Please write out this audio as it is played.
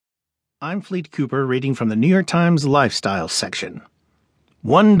I'm Fleet Cooper reading from the New York Times Lifestyle section.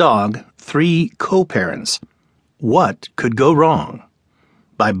 One Dog, Three Co-Parents. What Could Go Wrong?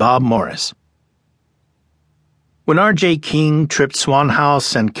 By Bob Morris. When R.J. King, Trip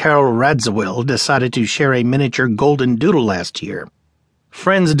Swanhouse, and Carol Radziwill decided to share a miniature golden doodle last year,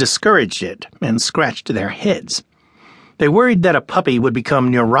 friends discouraged it and scratched their heads. They worried that a puppy would become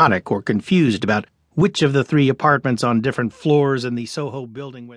neurotic or confused about which of the three apartments on different floors in the Soho building